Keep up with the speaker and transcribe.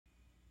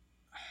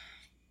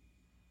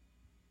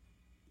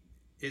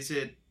Is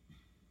it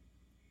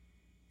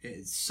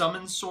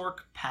Summon Sork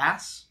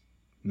Pass?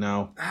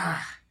 No.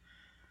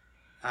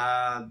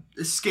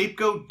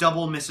 Scapegoat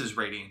double misses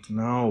Radiant.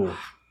 No.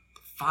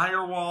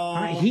 Firewall.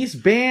 All right, he's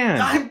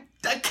banned.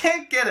 I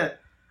can't get it.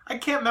 I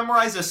can't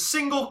memorize a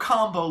single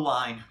combo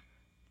line.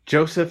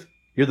 Joseph,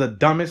 you're the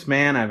dumbest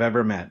man I've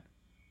ever met.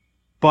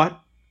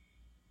 But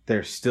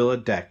there's still a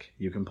deck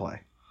you can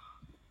play.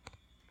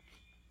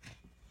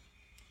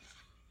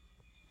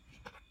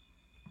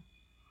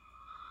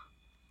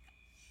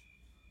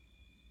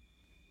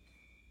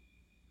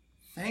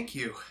 Thank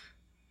you.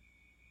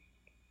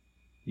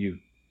 You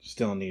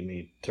still need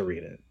me to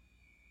read it.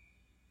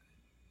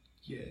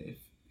 Yeah,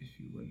 if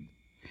you wouldn't.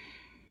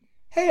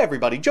 Hey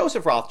everybody,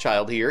 Joseph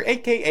Rothschild here,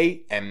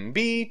 aka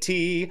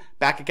MBT,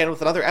 back again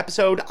with another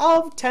episode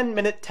of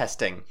 10-Minute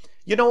Testing.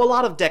 You know, a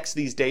lot of decks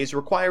these days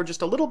require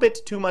just a little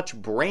bit too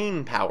much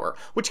brain power,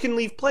 which can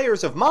leave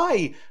players of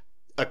my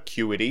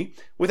acuity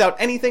without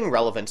anything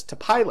relevant to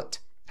pilot.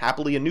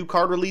 Happily, a new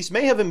card release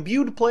may have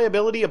imbued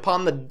playability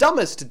upon the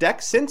dumbest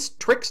deck since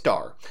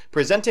Trickstar,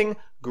 presenting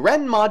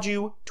Gren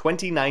Maju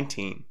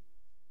 2019.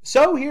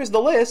 So here's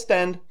the list,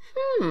 and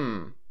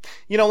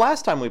you know,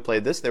 last time we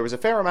played this, there was a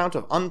fair amount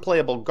of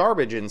unplayable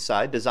garbage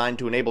inside designed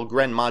to enable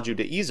Gren Maju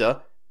Da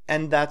EIZA,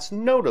 and that's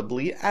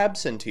notably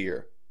absent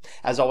here.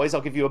 As always,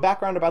 I'll give you a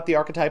background about the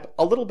archetype,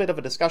 a little bit of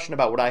a discussion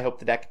about what I hope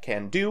the deck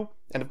can do,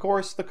 and of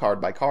course, the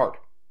card by card.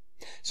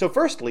 So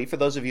firstly, for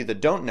those of you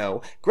that don't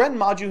know, Gren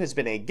Maju has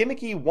been a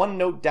gimmicky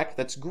one-note deck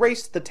that's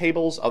graced the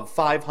tables of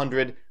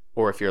 500,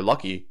 or if you're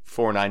lucky,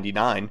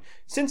 499,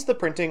 since the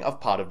printing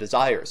of Pot of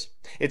Desires.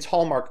 Its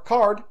hallmark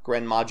card,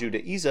 Gren Maju Da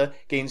EIZA,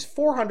 gains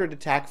 400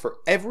 attack for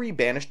every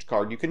banished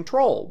card you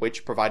control,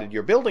 which, provided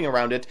you're building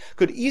around it,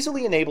 could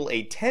easily enable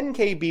a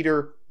 10k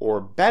beater, or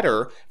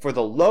better, for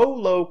the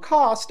low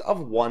cost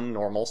of one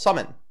normal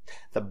summon.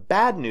 The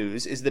bad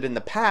news is that in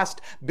the past,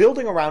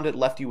 building around it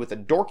left you with a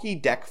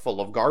dorky deck full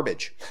of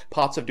garbage.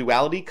 Pots of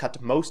Duality cut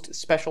most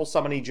special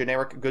summony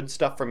generic good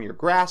stuff from your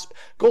grasp,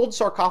 gold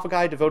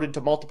sarcophagi devoted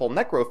to multiple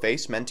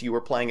Necroface meant you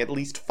were playing at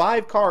least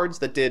 5 cards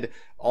that did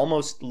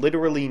almost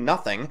literally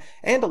nothing,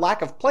 and a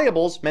lack of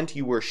playables meant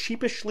you were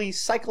sheepishly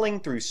cycling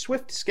through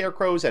Swift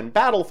Scarecrows and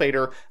Battle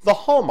Fader, the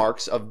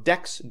hallmarks of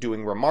decks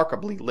doing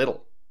remarkably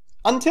little.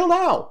 Until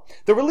now,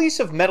 the release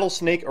of Metal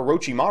Snake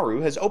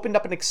Orochi has opened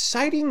up an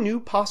exciting new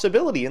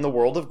possibility in the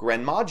world of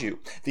Gren Maju,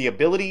 the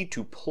ability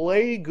to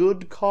play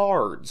good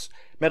cards.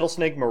 Metal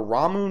Snake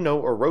Murakumo no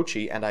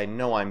Orochi, and I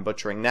know I'm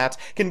butchering that,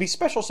 can be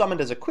special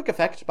summoned as a quick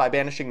effect by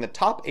banishing the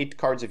top 8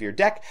 cards of your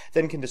deck,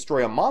 then can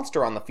destroy a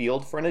monster on the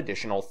field for an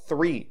additional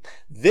 3.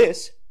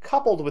 This,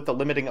 coupled with the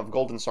limiting of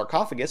Golden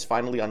Sarcophagus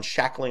finally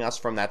unshackling us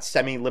from that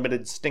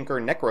semi-limited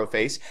stinker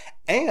Necroface,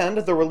 and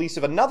the release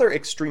of another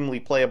extremely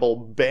playable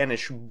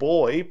Banish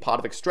Boy, Pot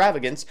of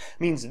Extravagance,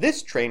 means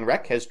this train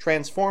wreck has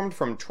transformed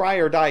from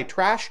try-or-die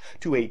trash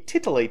to a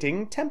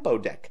titillating tempo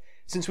deck.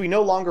 Since we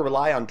no longer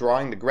rely on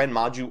drawing the Gren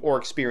Maju or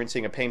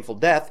experiencing a painful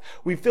death,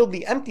 we've filled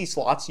the empty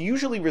slots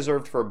usually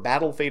reserved for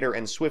Battle Fader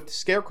and Swift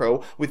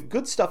Scarecrow with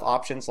good stuff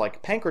options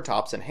like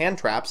Pankratops and Hand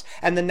Traps,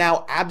 and the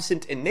now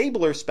absent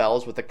enabler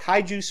spells with the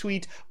Kaiju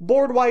Suite,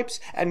 board wipes,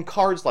 and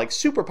cards like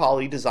Super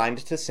Poly designed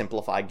to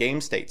simplify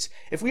game states.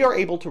 If we are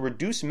able to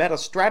reduce meta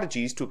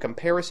strategies to a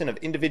comparison of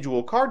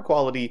individual card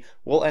quality,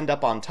 we'll end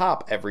up on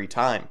top every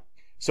time.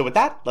 So with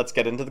that, let's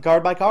get into the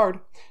card by card.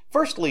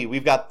 Firstly,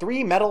 we've got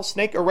 3 Metal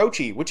Snake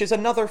Orochi, which is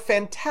another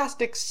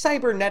fantastic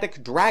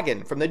cybernetic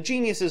dragon from the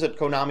geniuses at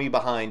Konami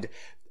behind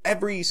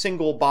every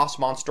single boss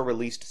monster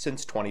released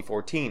since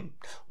 2014.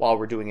 While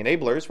we're doing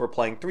enablers, we're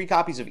playing 3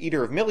 copies of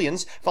Eater of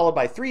Millions, followed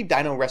by 3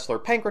 Dino Wrestler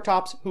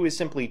Pankratops, who is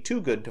simply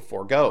too good to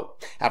forego.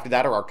 After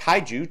that are our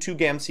Kaiju, 2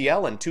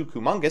 Gamciel, and 2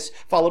 Kumungus,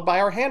 followed by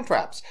our Hand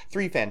Traps,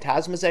 3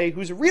 Phantasmaze,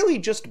 who's really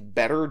just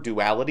better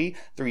duality,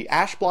 3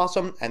 Ash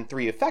Blossom, and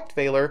 3 Effect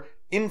Veiler,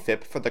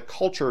 infip for the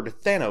cultured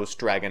Thanos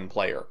dragon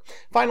player.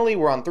 Finally,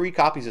 we're on 3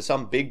 copies of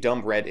some big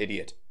dumb red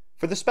idiot.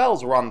 For the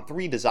spells, we're on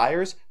 3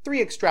 Desires,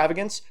 3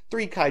 Extravagance,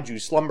 3 Kaiju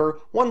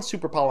Slumber, 1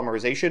 Super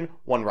Polymerization,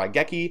 1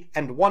 Raigeki,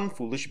 and 1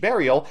 Foolish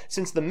Burial,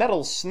 since the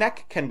Metal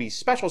Snake can be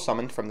special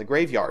summoned from the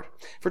graveyard.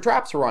 For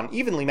traps, we're on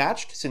Evenly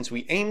Matched, since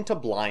we aim to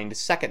blind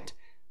second.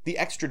 The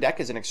extra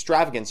deck is an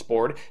Extravagance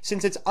board.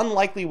 Since it's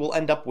unlikely we'll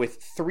end up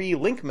with 3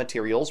 Link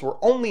materials,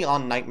 we're only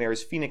on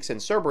Nightmares, Phoenix,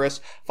 and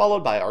Cerberus,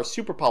 followed by our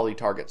Super Poly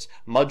targets,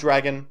 Mud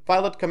Dragon,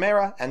 Violet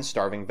Chimera, and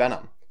Starving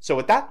Venom. So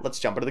with that,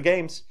 let's jump into the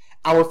games.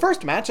 Our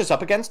first match is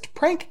up against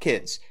Prank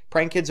Kids.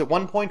 Prank Kids at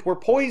one point were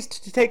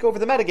poised to take over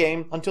the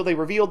metagame until they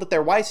revealed that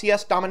their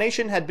YCS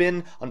domination had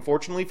been,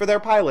 unfortunately for their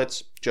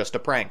pilots, just a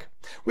prank.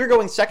 We're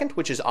going second,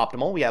 which is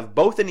optimal. We have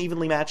both an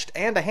Evenly Matched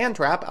and a Hand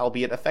Trap,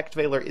 albeit Effect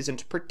Veiler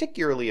isn't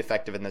particularly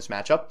effective in this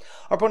matchup.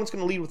 Our opponent's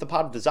going to lead with the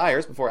Pot of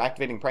Desires before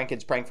activating Prank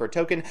Kid's Prank for a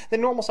token, then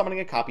normal summoning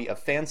a copy of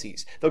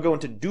Fancies. They'll go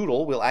into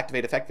Doodle, we'll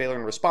activate Effect Veiler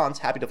in response,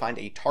 happy to find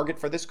a target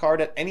for this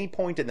card at any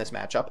point in this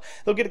matchup.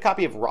 They'll get a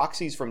copy of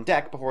Roxy's from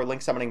deck before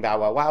link summoning Bow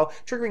Wow Wow,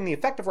 triggering the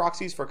effect of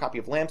Roxy's for a copy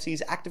of Lamp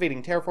MCs,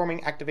 activating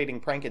Terraforming, activating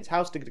Prankid's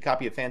House to get a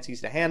copy of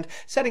Fancies to hand,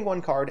 setting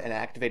one card, and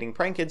activating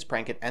Prankid's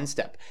Prankid End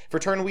Step. For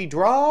turn we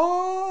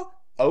draw...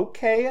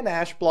 Okay, an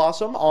Ash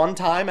Blossom, on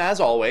time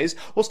as always.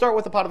 We'll start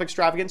with a Pot of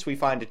Extravagance. We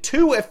find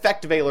 2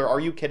 Effect Veiler.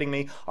 Are you kidding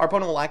me? Our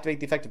opponent will activate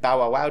the effect of Bow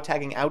Wow Wow,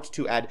 tagging out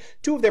to add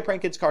 2 of their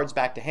Prankid's cards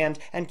back to hand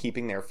and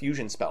keeping their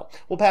fusion spell.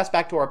 We'll pass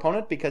back to our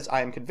opponent because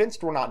I am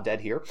convinced we're not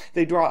dead here.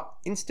 They draw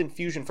instant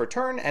fusion for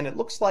turn, and it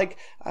looks like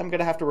I'm going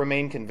to have to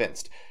remain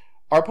convinced.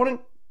 Our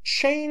opponent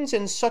chains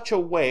in such a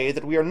way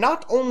that we are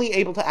not only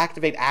able to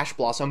activate Ash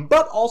Blossom,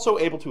 but also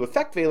able to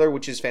Effect Veiler,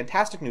 which is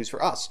fantastic news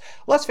for us.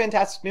 Less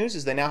fantastic news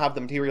is they now have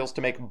the materials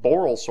to make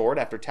Boral Sword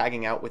after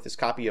tagging out with this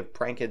copy of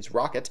Prankid's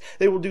Rocket.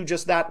 They will do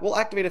just that. We'll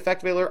activate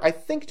Effect Veiler, I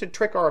think to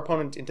trick our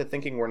opponent into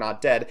thinking we're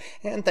not dead,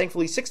 and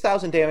thankfully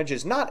 6,000 damage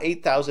is not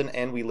 8,000,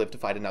 and we live to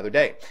fight another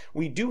day.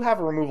 We do have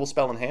a removal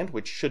spell in hand,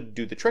 which should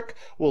do the trick.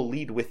 We'll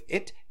lead with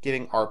it,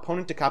 giving our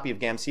opponent a copy of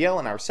Gamciel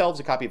and ourselves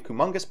a copy of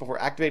Kumongous before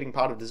activating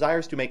Pot of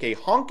Desires to make a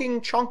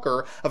honking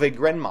chunker of a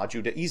Gren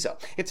Maju Da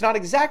EIZA. It's not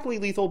exactly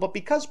lethal, but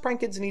because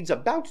Prankid's needs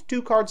about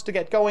 2 cards to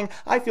get going,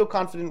 I feel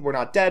confident we're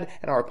not dead,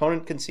 and our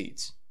opponent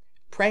concedes.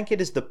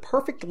 Prankid is the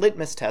perfect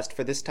litmus test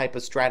for this type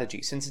of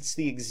strategy, since it's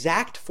the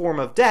exact form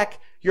of deck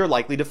you're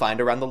likely to find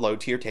around the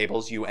low-tier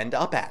tables you end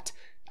up at.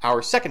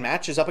 Our second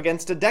match is up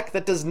against a deck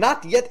that does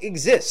not yet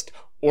exist,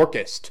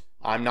 Orchist.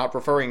 I'm not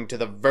referring to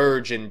the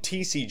Virgin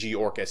TCG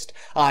Orchist.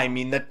 I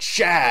mean the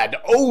Chad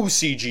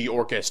OCG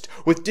Orchist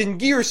with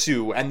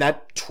Dingirsu and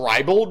that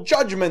tribal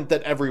judgment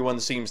that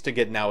everyone seems to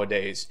get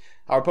nowadays.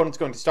 Our opponent's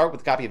going to start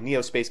with a copy of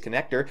Neospace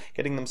Connector,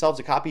 getting themselves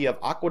a copy of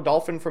Aqua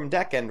Dolphin from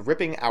deck and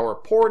ripping our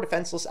poor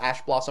defenseless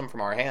Ash Blossom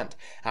from our hand.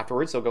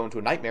 Afterwards, they'll go into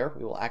a Nightmare.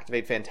 We will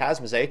activate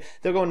Phantasmaze.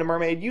 They'll go into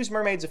Mermaid, use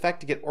Mermaid's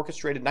effect to get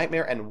Orchestrated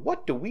Nightmare, and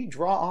what do we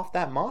draw off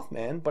that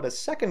Mothman but a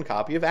second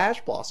copy of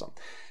Ash Blossom?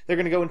 They're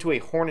going to go into a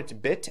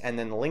Hornet Bit and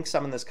then link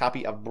summon this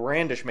copy of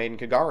Brandish Maiden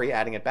Kagari,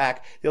 adding it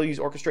back. They'll use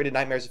Orchestrated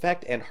Nightmare's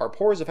effect and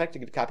Harpor's effect to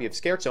get a copy of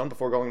Scared Zone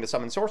before going to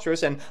summon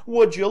Sorceress, and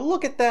would you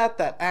look at that,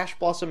 that Ash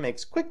Blossom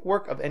makes quick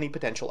work of any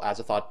potential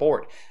Azathoth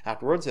board.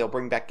 Afterwards, they'll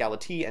bring back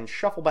Galatea and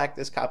shuffle back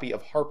this copy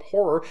of Harp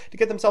Horror to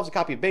get themselves a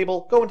copy of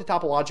Babel, go into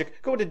Topologic,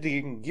 go into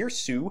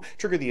Dingirsu,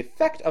 trigger the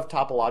effect of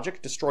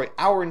Topologic, destroy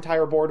our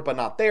entire board but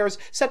not theirs,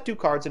 set 2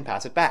 cards and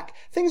pass it back.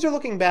 Things are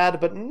looking bad,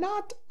 but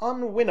not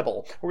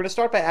unwinnable. We're going to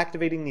start by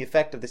activating the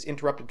effect of this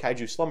Interrupted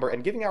Kaiju Slumber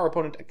and giving our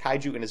opponent a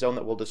Kaiju in a zone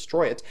that will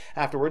destroy it.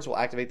 Afterwards, we'll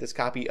activate this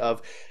copy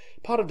of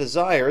Pot of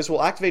Desires.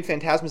 We'll activate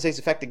Phantasmaze's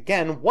effect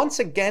again, once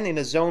again in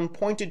a zone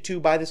pointed to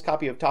by this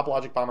copy of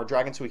Topologic Bomber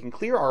Dragon so we can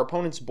clear our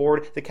opponent's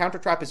board. The counter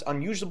trap is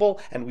unusable,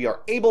 and we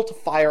are able to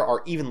fire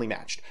our evenly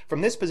matched.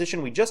 From this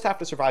position, we just have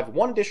to survive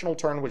 1 additional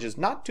turn, which is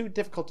not too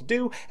difficult to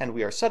do, and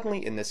we are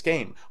suddenly in this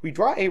game. We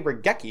draw a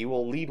Regeki,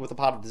 we'll lead with a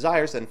Pot of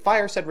Desires, then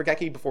fire said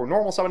Regeki before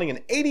normal summoning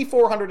an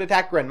 8400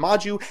 attack Gren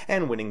Maju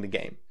and winning the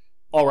game.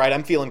 Alright,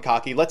 I'm feeling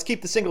cocky. Let's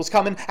keep the singles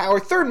coming. Our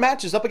third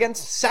match is up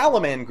against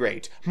Salaman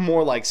Great.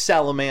 More like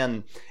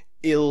Salaman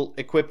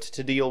ill-equipped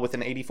to deal with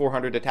an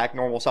 8400 attack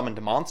normal summoned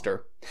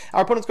monster.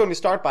 Our opponent's going to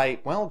start by,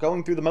 well,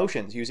 going through the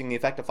motions, using the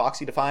effect of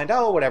Foxy to find,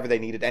 whatever they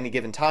need at any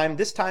given time.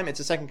 This time, it's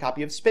a second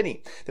copy of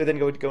Spinny. They're then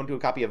going to go into a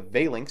copy of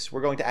Valinx.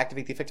 We're going to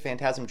activate the effect of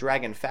Phantasm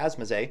Dragon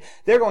Phasmaze.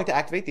 They're going to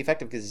activate the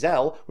effect of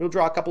Gazelle. We'll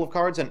draw a couple of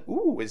cards, and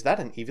ooh, is that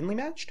an evenly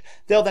matched?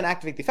 They'll then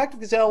activate the effect of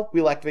Gazelle.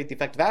 We'll activate the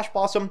effect of Ash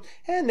Blossom,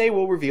 and they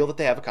will reveal that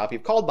they have a copy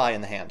of Called By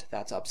in the hand.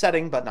 That's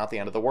upsetting, but not the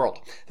end of the world.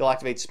 They'll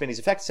activate Spinny's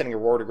effect, sending a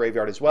Roar to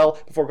graveyard as well,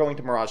 before going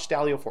to Mirage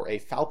Stalio for a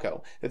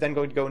Falco. They're then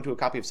going to go into a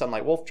copy of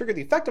Sunlight Wolf, trigger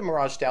the effect of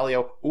Mirage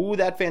Stalio. Ooh,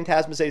 that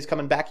Phantasmaze is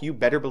coming back, you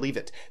better believe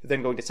it. They're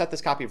then going to set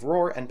this copy of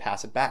Roar and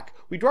pass it back.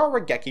 We draw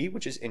a Regeki,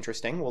 which is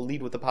interesting. We'll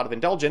lead with the Pot of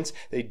Indulgence.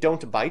 They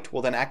don't bite.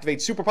 We'll then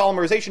activate Super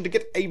Polymerization to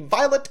get a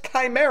Violet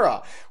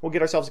Chimera. We'll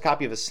get ourselves a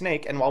copy of a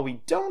Snake, and while we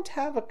don't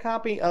have a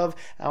copy of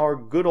our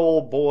good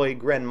old boy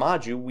Gren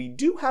Maju, we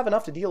do have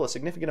enough to deal a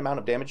significant amount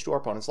of damage to our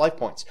opponent's life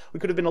points. We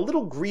could have been a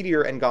little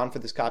greedier and gone for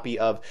this copy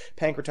of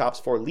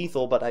Pankratops for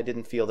lethal, but I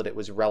didn't feel that it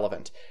was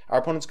relevant. Our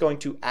opponent's going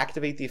to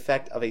activate the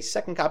effect of a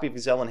second copy of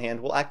Gazelle in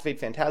hand. We'll activate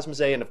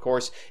Phantasmaze, and of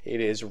course,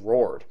 it is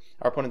roared.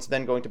 Our opponent's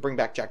then going to bring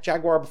back Jack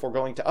Jaguar before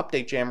going to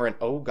update Jammer, and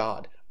oh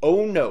god,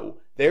 oh no,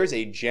 there's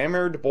a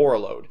Jammered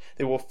Borreload.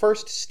 They will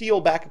first steal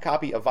back a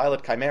copy of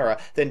Violet Chimera,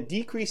 then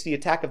decrease the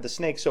attack of the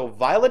snake, so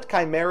Violet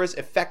Chimera's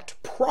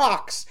effect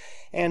procs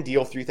and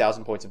deal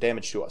 3,000 points of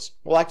damage to us.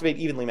 We'll activate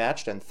Evenly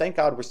Matched, and thank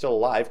God we're still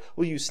alive.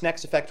 We'll use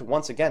Sneck's effect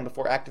once again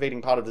before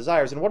activating Pot of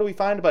Desires, and what do we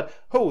find but,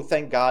 oh,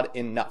 thank God,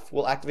 enough.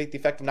 We'll activate the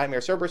effect of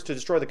Nightmare Cerberus to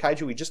destroy the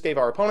Kaiju we just gave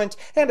our opponent,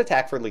 and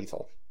attack for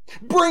lethal.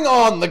 Bring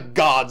on the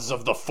gods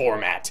of the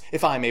format!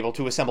 If I'm able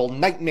to assemble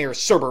Nightmare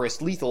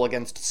Cerberus lethal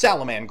against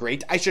Salaman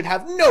Great, I should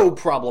have no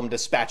problem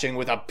dispatching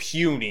with a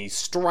puny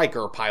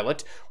striker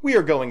pilot. We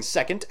are going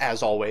second,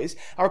 as always.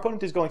 Our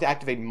opponent is going to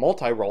activate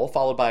Multi-Roll,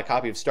 followed by a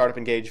copy of Startup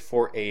Engage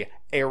for a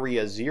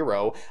Area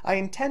 0. I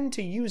intend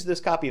to use this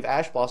copy of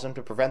Ash Blossom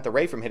to prevent the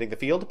Ray from hitting the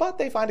field, but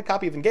they find a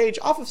copy of Engage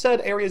off of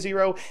said Area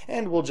 0,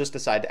 and we'll just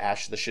decide to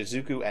Ash the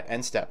Shizuku at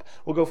end step.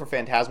 We'll go for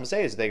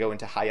Phantasmase as they go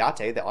into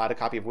Hayate. They'll add a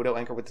copy of Widow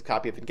Anchor with the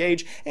copy of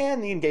Engage,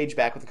 and the Engage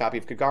back with a copy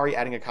of Kagari,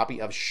 adding a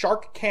copy of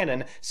Shark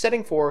Cannon,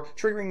 setting for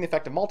triggering the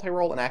effect of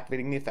multi-roll and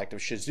activating the effect of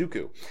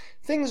Shizuku.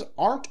 Things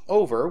aren't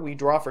over. We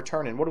draw for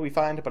turn, and what do we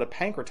find but a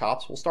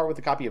Pankratops? We'll start with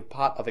a copy of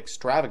Pot of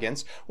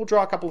Extravagance. We'll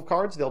draw a couple of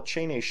cards. They'll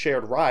chain a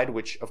Shared Ride,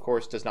 which of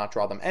course does not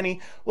draw them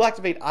any. We'll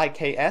activate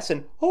IKS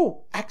and,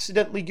 oh,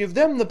 accidentally give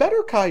them the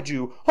better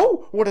kaiju.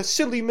 Oh, what a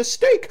silly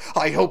mistake.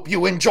 I hope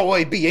you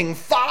enjoy being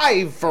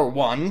 5 for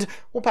 1.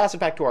 We'll pass it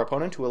back to our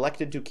opponent, who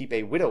elected to keep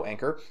a Widow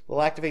Anchor.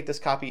 We'll activate this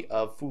copy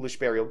of Foolish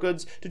Burial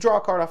Goods to draw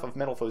a card off of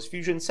Metal Foes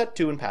Fusion, set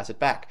 2, and pass it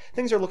back.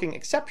 Things are looking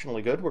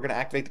exceptionally good. We're going to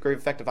activate the Grave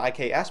Effect of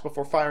IKS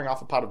before firing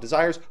off a Pot of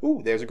Desires.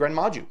 Ooh, there's a Gren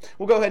Maju.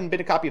 We'll go ahead and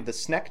bid a copy of the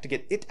Snek to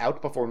get it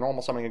out before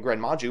normal summoning a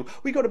Gren Maju.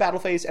 We go to battle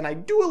phase, and I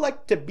do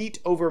elect to beat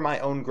over my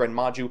own Gren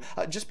Maju,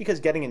 just because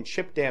getting in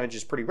chip damage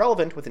is pretty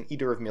relevant with an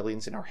Eater of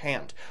Millions in our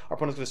hand. Our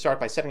opponent's going to start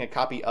by setting a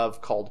copy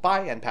of Called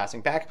By and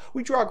passing back.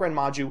 We draw a Gren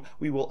Maju.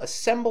 We will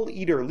assemble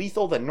Eater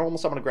Lethal, then normal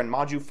summon a Gren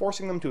Maju,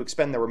 forcing them to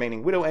expend their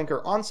remaining Widow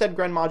Anchor on said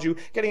Gren Maju,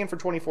 getting in for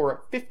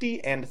 24,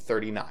 50, and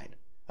 39.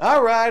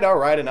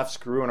 Alright, enough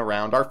screwing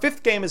around. Our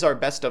 5th game is our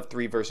best of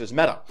 3 versus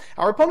meta.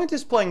 Our opponent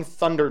is playing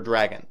Thunder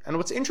Dragon, and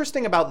what's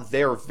interesting about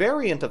their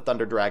variant of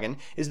Thunder Dragon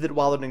is that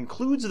while it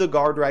includes the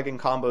Gar Dragon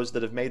combos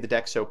that have made the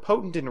deck so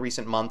potent in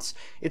recent months,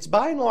 it's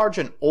by and large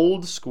an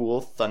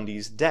old-school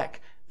Thundies deck.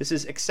 This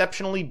is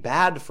exceptionally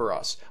bad for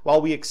us.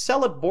 While we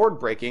excel at board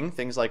breaking,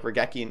 things like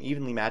Regeki and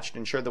Evenly Matched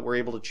ensure that we're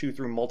able to chew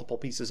through multiple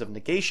pieces of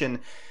negation,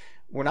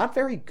 we're not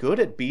very good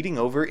at beating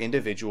over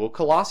individual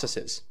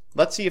Colossuses.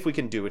 Let's see if we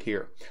can do it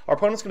here. Our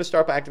opponent's going to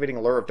start by activating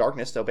Allure of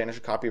Darkness. They'll banish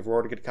a copy of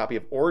Roar to get a copy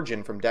of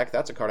Origin from deck.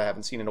 That's a card I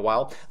haven't seen in a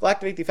while. They'll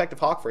activate the effect of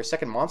Hawk for a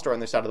second monster on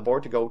their side of the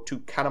board to go to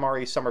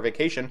Kanamari Summer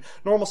Vacation,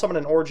 normal summon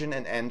an Origin,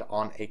 and end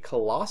on a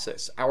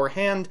Colossus. Our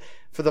hand,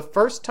 for the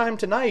first time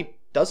tonight,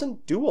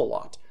 doesn't do a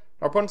lot.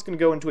 Our opponent's going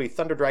to go into a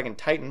Thunder Dragon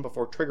Titan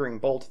before triggering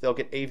Bolt. They'll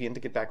get Avian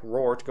to get back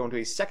Roar to go into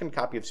a second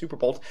copy of Super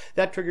Bolt.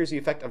 That triggers the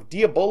effect of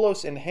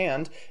Diabolos in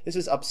hand. This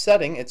is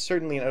upsetting. It's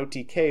certainly an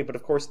OTK, but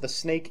of course the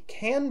Snake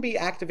can be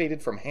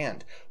activated from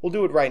hand. We'll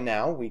do it right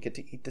now. We get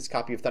to eat this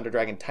copy of Thunder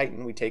Dragon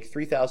Titan. We take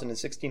 3,000 and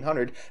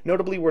 1,600.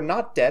 Notably, we're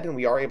not dead, and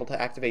we are able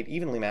to activate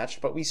Evenly Matched,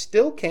 but we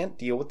still can't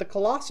deal with the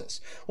Colossus.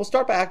 We'll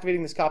start by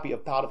activating this copy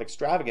of Pot of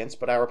Extravagance,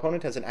 but our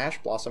opponent has an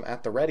Ash Blossom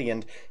at the ready,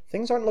 and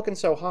things aren't looking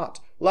so hot.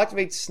 We'll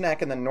activate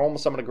Snek and then normal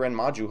summon a Gren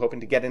Maju,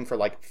 hoping to get in for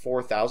like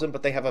 4,000,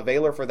 but they have a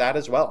Veiler for that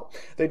as well.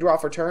 They draw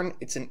for turn.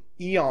 It's an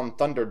Eon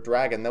Thunder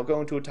Dragon. They'll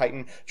go into a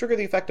Titan, trigger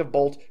the effect of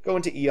Bolt, go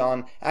into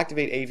Eon,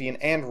 activate Avian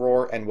and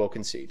Roar, and will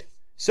concede.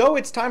 So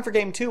it's time for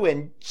game 2,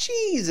 and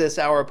Jesus,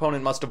 our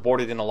opponent must have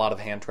boarded in a lot of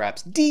hand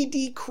traps.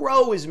 DD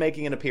Crow is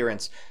making an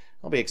appearance.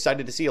 I'll be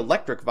excited to see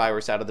Electric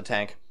Virus out of the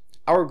tank.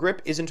 Our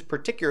grip isn't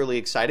particularly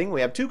exciting.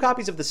 We have 2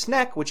 copies of the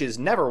Snek, which is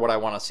never what I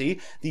want to see.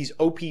 These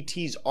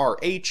OPTs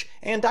RH,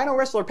 and Dino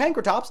Wrestler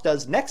Pankratops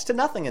does next to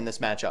nothing in this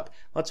matchup.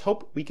 Let's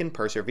hope we can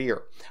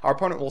persevere. Our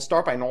opponent will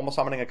start by normal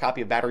summoning a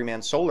copy of Battery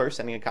Man Solar,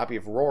 sending a copy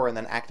of Roar, and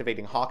then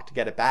activating Hawk to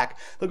get it back.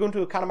 They'll go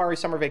into a Kanamari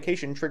Summer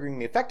Vacation, triggering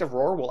the effect of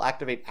Roar. We'll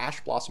activate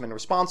Ash Blossom in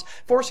response,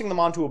 forcing them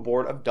onto a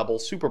board of double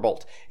Super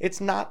Bolt.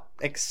 It's not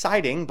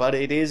exciting, but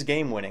it is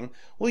game-winning.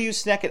 We'll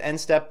use Snek at end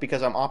step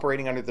because I'm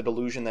operating under the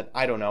delusion that,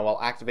 I don't know,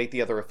 I'll activate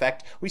the other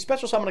effect. We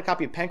special summon a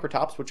copy of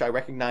Pankratops, which I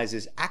recognize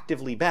is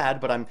actively bad,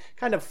 but I'm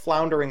kind of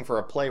floundering for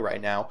a play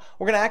right now.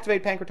 We're going to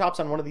activate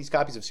Pankratops on one of these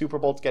copies of Super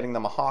Bolt, getting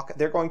them a Hawk.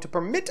 They're going to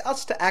permit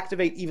us to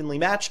activate Evenly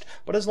Matched,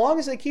 but as long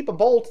as they keep a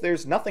Bolt,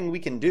 there's nothing we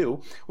can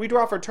do. We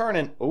draw for turn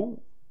and,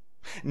 oh,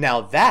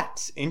 now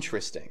that's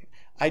interesting.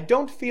 I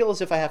don't feel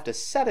as if I have to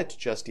set it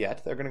just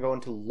yet. They're going to go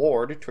into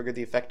Lord, trigger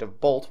the effect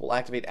of Bolt. We'll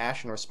activate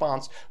Ash in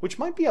response, which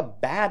might be a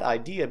bad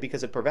idea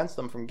because it prevents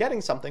them from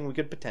getting something we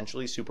could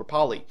potentially Super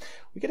Poly.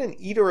 We get an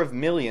Eater of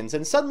Millions,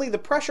 and suddenly the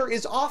pressure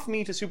is off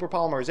me to Super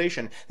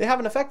Polymerization. They have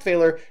an effect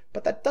failure,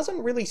 but that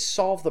doesn't really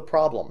solve the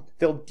problem.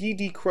 They'll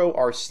DD Crow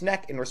our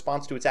Snek in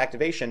response to its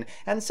activation,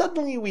 and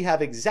suddenly we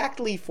have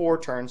exactly 4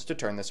 turns to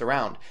turn this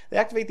around. They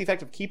activate the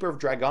effect of Keeper of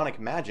Dragonic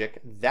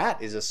Magic.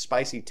 That is a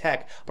spicy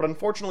tech, but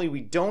unfortunately we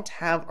don't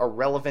have a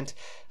relevant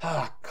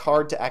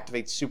card to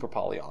activate Super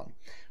Poly on.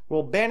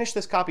 We'll banish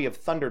this copy of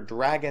Thunder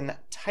Dragon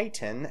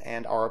Titan,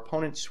 and our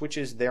opponent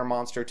switches their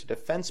monster to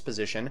defense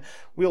position.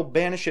 We'll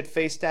banish it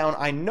face down.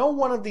 I know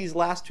one of these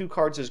last 2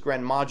 cards is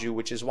Gren Maju,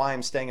 which is why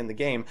I'm staying in the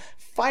game.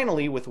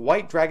 Finally, with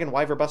White Dragon,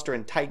 Wyverbuster,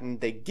 and Titan,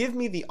 they give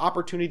me the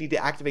opportunity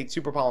to activate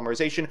Super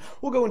Polymerization.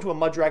 We'll go into a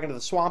Mud Dragon to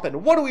the Swamp,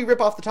 and what do we rip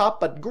off the top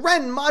but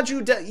Gren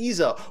Maju Da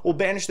EIZA? We'll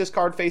banish this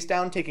card face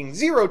down, taking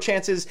 0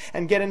 chances,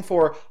 and get in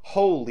for,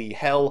 holy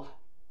hell,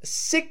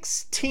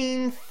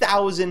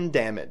 16,000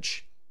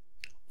 damage.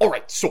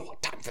 Alright, so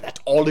time for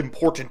that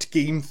all-important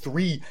Game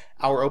 3.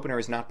 Our opener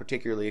is not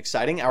particularly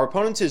exciting. Our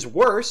opponent's is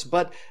worse,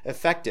 but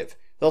effective.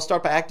 They'll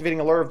start by activating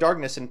Allure of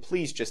Darkness, and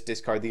please just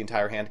discard the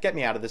entire hand. Get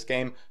me out of this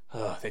game.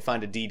 They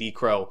find a DD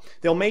Crow.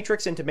 They'll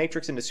Matrix into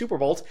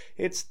Superbolt.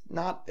 It's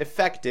not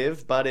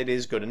effective, but it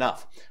is good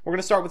enough. We're going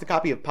to start with a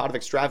copy of Pot of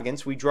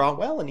Extravagance. We draw,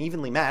 well, an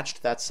evenly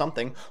matched. That's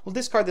something. We'll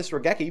discard this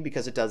Regeki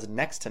because it does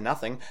next to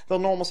nothing. They'll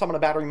normal summon a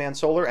Batteryman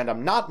Solar, and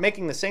I'm not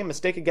making the same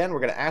mistake again. We're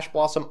going to Ash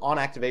Blossom on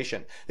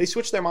activation. They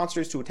switch their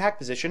monsters to attack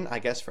position, I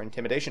guess for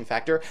intimidation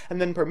factor,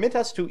 and then permit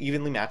us to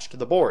evenly match to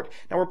the board.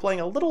 Now we're playing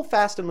a little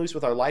fast and loose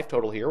with our life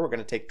total here. We're going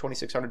to take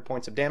 2,600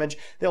 points of damage.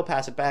 They'll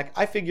pass it back.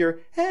 I figure,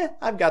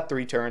 I've got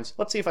 3 turns.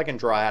 Let's see if I can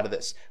draw out of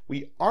this.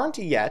 We aren't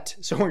yet,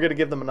 so we're going to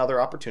give them another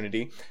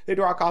opportunity. They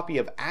draw a copy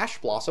of Ash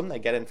Blossom. They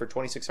get in for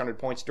 2,600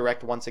 points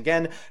direct once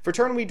again. For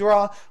turn we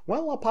draw,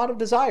 well, a Pot of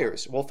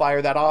Desires. We'll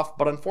fire that off,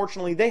 but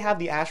unfortunately they have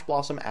the Ash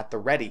Blossom at the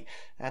ready.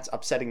 That's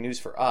upsetting news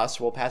for us.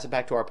 We'll pass it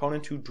back to our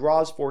opponent who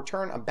draws for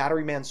turn a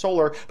Batteryman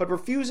Solar, but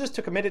refuses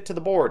to commit it to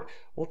the board.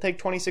 We'll take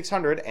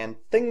 2,600, and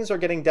things are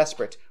getting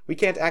desperate. We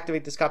can't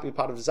activate this copy of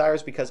Pot of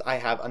Desires because I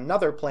have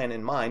another plan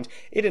in mind.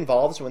 It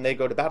involves, when they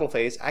go to battle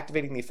phase,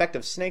 activating the effect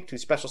of Snake to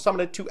special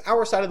summon it to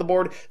our side of the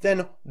board,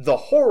 then the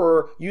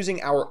Horror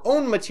using our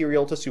own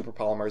material to super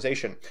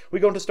polymerization. We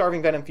go into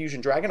Starving Venom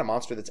Fusion Dragon, a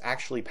monster that's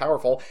actually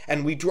powerful,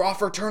 and we draw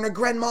for turn a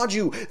Gren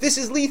Maju. This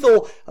is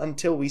lethal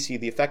until we see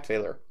the effect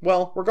failure.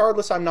 Well,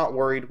 regardless, I'm not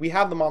worried. We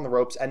have them on the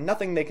ropes, and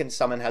nothing they can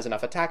summon has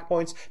enough attack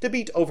points to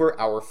beat over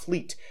our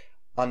fleet.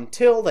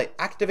 Until they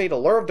activate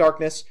Allure of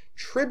Darkness,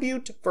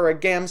 tribute for a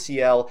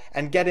Gamciel,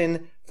 and get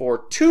in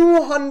for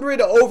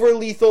 200 over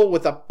lethal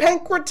with a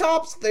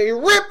Pankratops they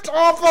ripped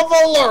off of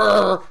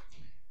Allure.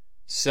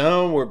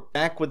 So we're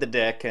back with the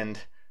deck,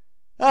 and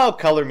oh,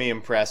 color me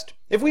impressed.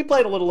 If we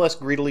played a little less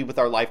greedily with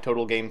our life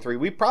total game 3,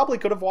 we probably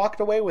could have walked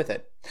away with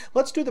it.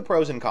 Let's do the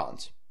pros and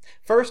cons.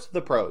 First,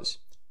 the pros.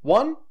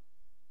 1,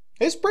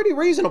 it's pretty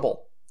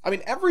reasonable. I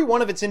mean, every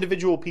one of its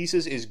individual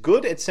pieces is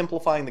good at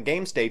simplifying the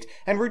game state,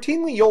 and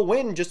routinely you'll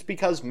win just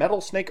because Metal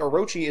Snake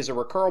Orochi is a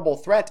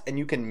recurable threat and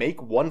you can make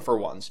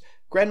 1-for-1s.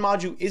 Gren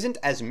Maju isn't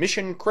as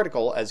mission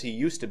critical as he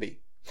used to be.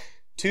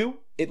 2,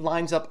 it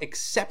lines up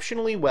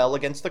exceptionally well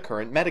against the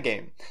current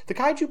metagame. The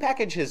Kaiju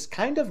package has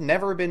kind of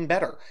never been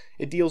better.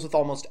 It deals with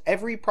almost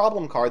every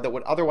problem card that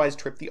would otherwise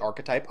trip the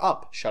archetype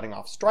up, shutting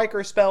off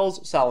striker spells,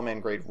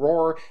 Salamangrade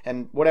Roar,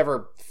 and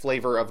whatever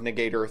flavor of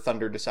Negator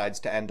Thunder decides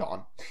to end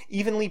on.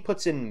 Evenly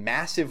puts in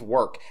massive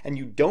work, and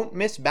you don't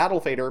miss Battle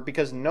Fader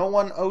because no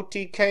one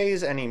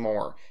OTKs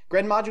anymore.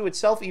 Gren Maju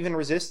itself even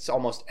resists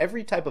almost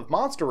every type of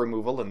monster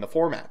removal in the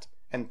format.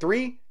 And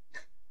 3,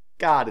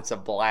 God, it's a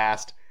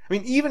blast. I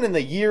mean, even in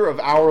the year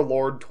of our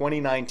Lord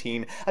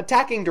 2019,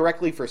 attacking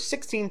directly for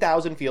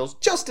 16,000 feels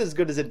just as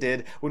good as it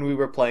did when we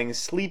were playing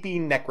sleepy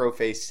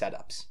Necroface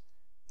setups.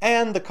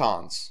 And the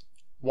cons.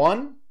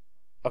 1,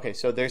 okay,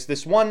 so there's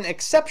this one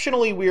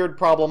exceptionally weird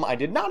problem I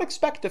did not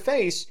expect to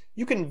face.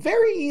 You can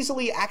very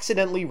easily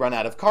accidentally run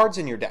out of cards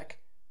in your deck.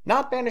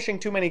 Not banishing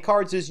too many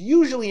cards is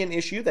usually an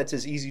issue that's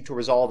as easy to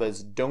resolve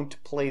as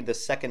don't play the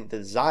second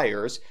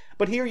Desires,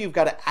 but here you've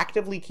got to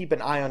actively keep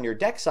an eye on your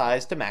deck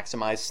size to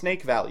maximize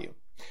Snake value.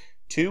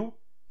 2,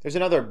 there's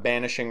another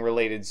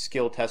banishing-related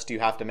skill test you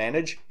have to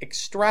manage,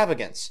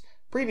 Extravagance.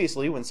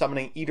 Previously, when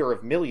summoning Eater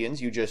of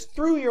Millions, you just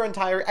threw your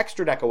entire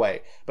extra deck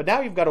away, but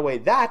now you've got to weigh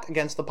that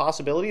against the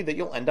possibility that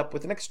you'll end up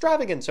with an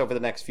Extravagance over the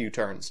next few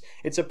turns.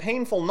 It's a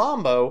painful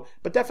nombo,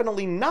 but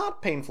definitely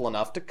not painful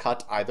enough to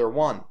cut either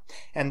one.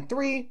 And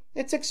 3,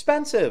 it's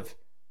expensive.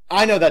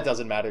 I know that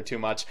doesn't matter too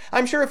much.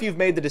 I'm sure if you've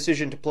made the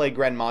decision to play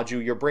Gren Maju,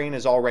 your brain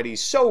is already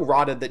so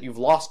rotted that you've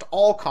lost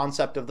all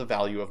concept of the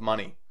value of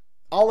money.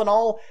 All in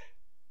all,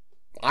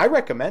 I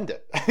recommend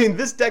it. I mean,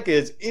 this deck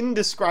is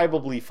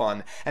indescribably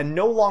fun, and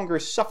no longer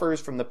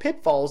suffers from the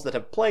pitfalls that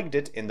have plagued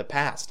it in the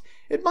past.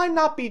 It might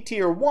not be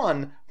tier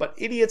 1, but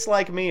idiots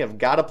like me have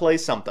gotta play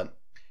something.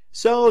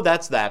 So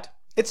that's that.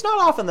 It's not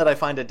often that I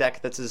find a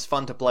deck that's as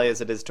fun to play as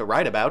it is to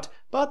write about,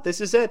 but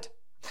this is it.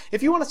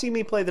 If you want to see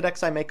me play the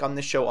decks I make on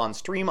this show on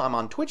stream, I'm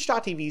on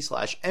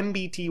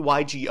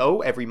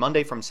twitch.tv/mbtygo every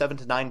Monday from 7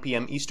 to 9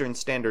 p.m. Eastern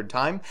Standard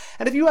Time.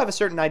 And if you have a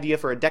certain idea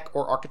for a deck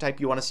or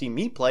archetype you want to see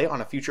me play on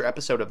a future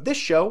episode of this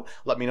show,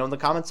 let me know in the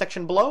comments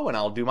section below and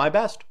I'll do my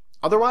best.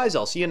 Otherwise,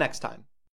 I'll see you next time.